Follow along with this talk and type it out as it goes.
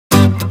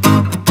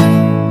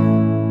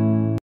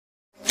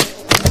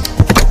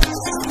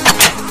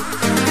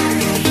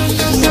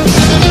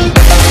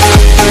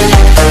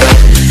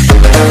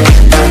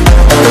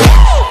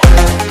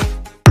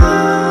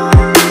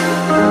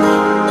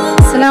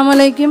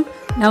അസ്സലാമലൈക്കും.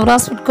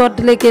 നൗറാസ് ഫുഡ്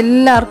കോർട്ടിലേക്ക്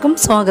എല്ലാവർക്കും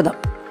സ്വാഗതം.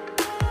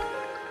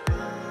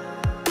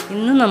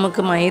 ഇന്ന്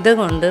നമുക്ക് മൈദ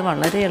കൊണ്ട്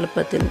വളരെ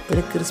എളുപ്പത്തിൽ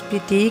ഒരു ക്രിസ്പി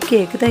ടീ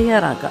കേക്ക്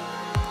തയ്യാറാക്കാം.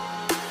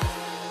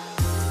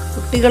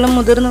 കുട്ടികളും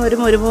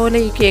മുതിർന്നവരും ഒരുപോലെ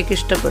ഈ കേക്ക്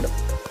ഇഷ്ടപ്പെടും.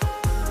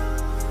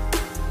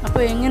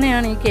 അപ്പോൾ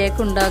എങ്ങനെയാണ് ഈ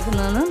കേക്ക്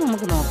ഉണ്ടാക്കുന്നതെന്ന്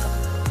നമുക്ക് നോക്കാം.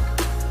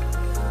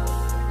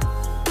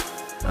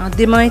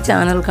 ആദ്യമായി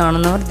ചാനൽ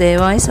കാണുന്നവർ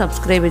ദയവായി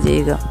സബ്സ്ക്രൈബ്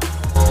ചെയ്യുക.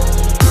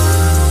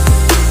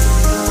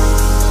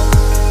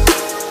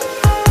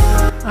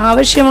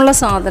 ആവശ്യമുള്ള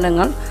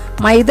സാധനങ്ങൾ: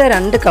 മൈദ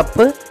 2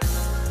 കപ്പ്,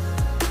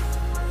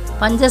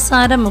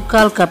 പഞ്ചസാര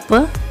 3/4 കപ്പ്,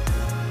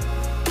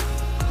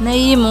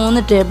 നെയ്യ്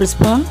 3 ടേബിൾ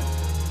സ്പൂൺ,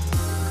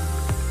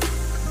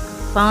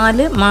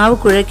 പാല് മാവ്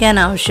കുഴയ്ക്കാൻ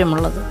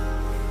ആവശ്യമുള്ളത്,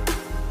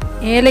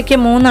 ഏലയ്ക്ക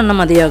 3 എണ്ണം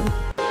മതിയാകും.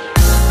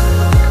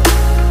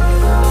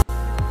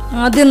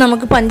 ആദ്യം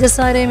നമുക്ക്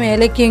പഞ്ചസാരയും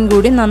ഏലക്കയും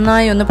കൂടി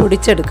നന്നായി ഒന്ന്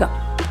പൊടിച്ചെടുക്കാം.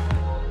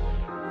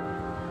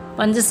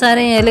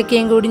 പഞ്ചസാരയും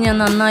ഏലക്കയും കൂടി ഞാൻ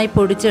നന്നായി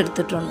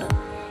പൊടിച്ചെടുത്തിട്ടുണ്ട്.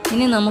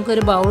 ഇനി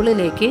നമുക്കൊരു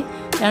ബൗളിലേക്ക്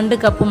 2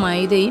 കപ്പ്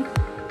മൈദയും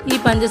ഈ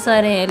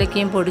പഞ്ചസാരയും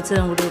ഏലക്കയും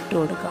പൊടിച്ചതും കൂടി ഇട്ട്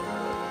കൊടുക്കാം.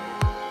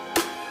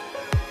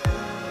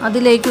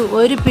 അതിലേക്ക്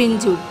 1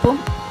 പിഞ്ച് ഉപ്പും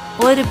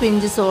 1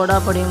 പിഞ്ച്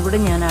സോഡാപ്പൊടിയും കൂടി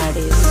ഞാൻ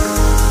ആഡ് ചെയ്തു.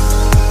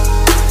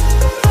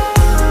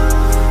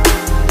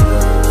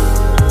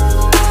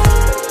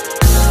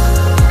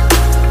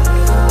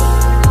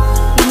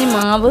 ഇനി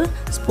മാവ്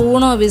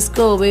സ്പൂണോ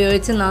വിസ്കോ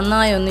ഉപയോഗിച്ച്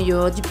നന്നായി ഒന്ന്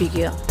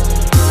യോജിപ്പിക്കുക.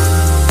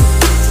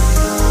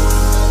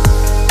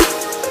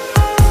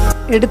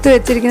 എടുത്തു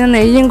വെച്ചിരിക്കുന്ന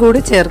നെയ്യും കൂടി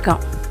ചേർക്കാം.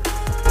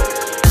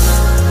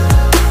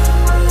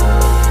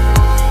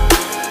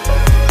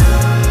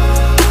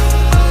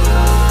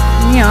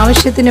 ഇനി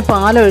ആവശ്യത്തിന്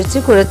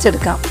പാലൊഴിച്ച്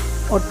കുഴച്ചെടുക്കാം.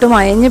 ഒട്ടും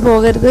അയഞ്ഞു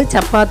പോകരുത്,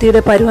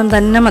 ചപ്പാത്തിയുടെ പരുവം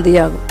തന്നെ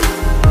മതിയാകും.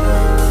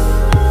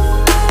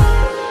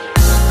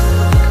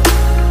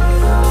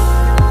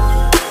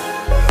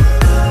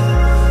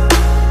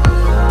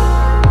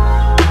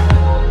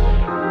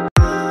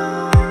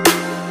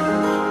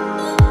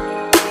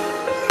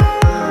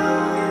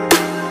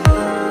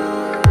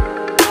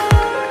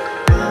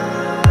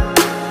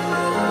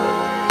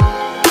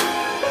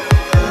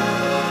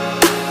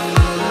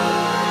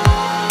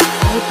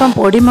 അല്പം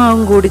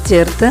പൊടിമാവും കൂടി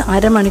ചേർത്ത്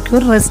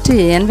അരമണിക്കൂർ റെസ്റ്റ്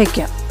ചെയ്യാൻ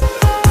വെക്കാം.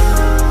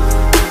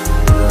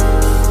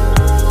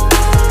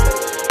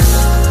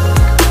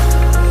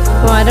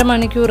 അപ്പോൾ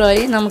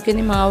അരമണിക്കൂറായി.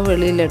 നമുക്കിനി മാവ്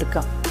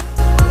വെളിയിലെടുക്കാം.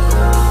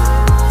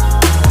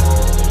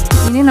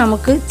 ഇനി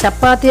നമുക്ക്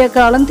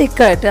ചപ്പാത്തിയേക്കാളും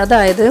തിക്കായിട്ട്,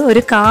 അതായത്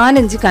ഒരു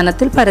 4 ഇഞ്ച്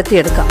കനത്തിൽ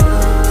പരത്തിയെടുക്കാം.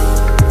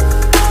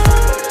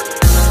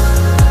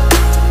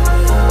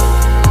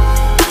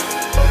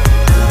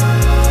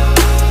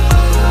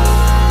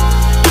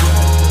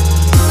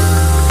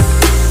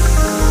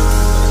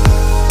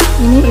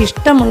 ഇനി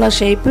ഇഷ്ടമുള്ള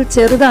ഷേപ്പിൽ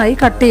ചെറുതായി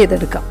കട്ട്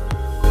ചെയ്തെടുക്കാം.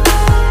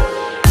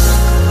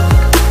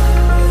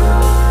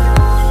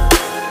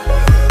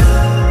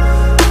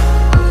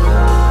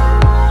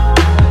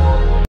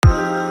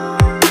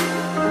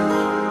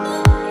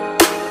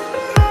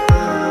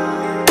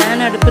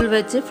 പാൻ അടുപ്പിൽ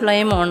വെച്ച്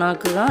ഫ്ലെയിം ഓൺ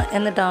ആക്കുക.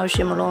 എന്നിട്ട്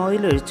ആവശ്യമുള്ള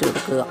ഓയിൽ ഒഴിച്ചു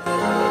കൊടുക്കുക.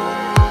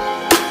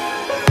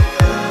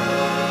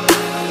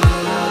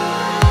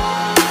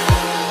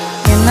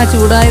 എണ്ണ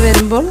ചൂടായി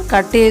വരുമ്പോൾ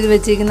കട്ട് ചെയ്ത്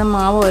വെച്ചിരിക്കുന്ന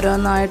മാവ്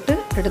ഓരോന്നായിട്ട്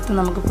എടുത്ത്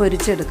നമുക്ക്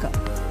പൊരിച്ചെടുക്കാം.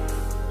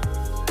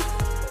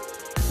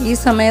 ഈ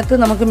സമയത്ത്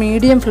നമുക്ക്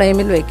മീഡിയം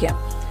ഫ്ലെയിമിൽ വയ്ക്കാം.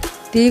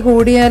 തീ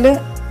കൂടിയാൽ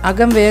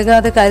അകം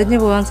വേകാതെ കരിഞ്ഞു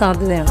പോകാൻ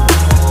സാധ്യതയുണ്ട്.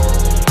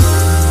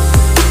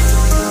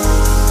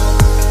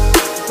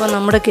 അപ്പോൾ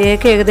നമ്മുടെ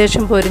കേക്ക്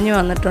ഏകദേശം പൊരിഞ്ഞു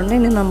വന്നിട്ടുണ്ട്.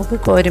 ഇനി നമുക്ക്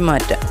കോരി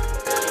മാറ്റാം.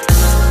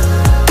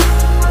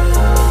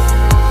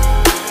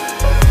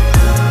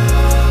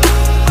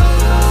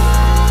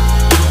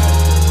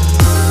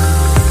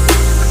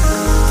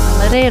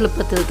 വളരെ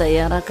എളുപ്പത്തിൽ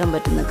തയ്യാറാക്കാൻ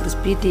പറ്റുന്ന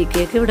ക്രിസ്പി ടീ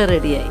കേക്ക് ഇവിടെ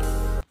റെഡിയായി.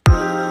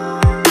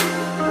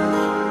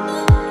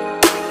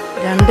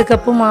 2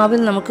 കപ്പ്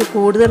മാവിൽ നമുക്ക്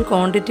കൂടുതൽ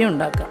ക്വാണ്ടിറ്റി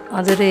ഉണ്ടാക്കാം.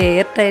 അതൊരു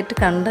എയർ ടൈറ്റ്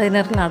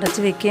കണ്ടെയ്നറിൽ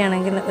അടച്ച്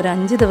വെക്കുകയാണെങ്കിൽ ഒരു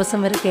 5 ദിവസം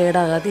വരെ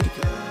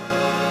കേടാകാതിരിക്കും.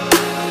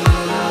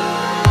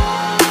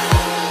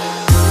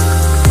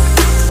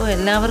 അപ്പോൾ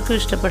എല്ലാവർക്കും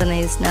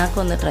ഇഷ്ടപ്പെടുന്ന ഈ സ്നാക്ക്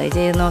ഒന്ന് ട്രൈ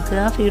ചെയ്ത്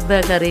നോക്കുക.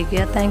 ഫീഡ്ബാക്ക്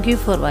അറിയിക്കുക. Thank you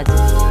for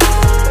watching.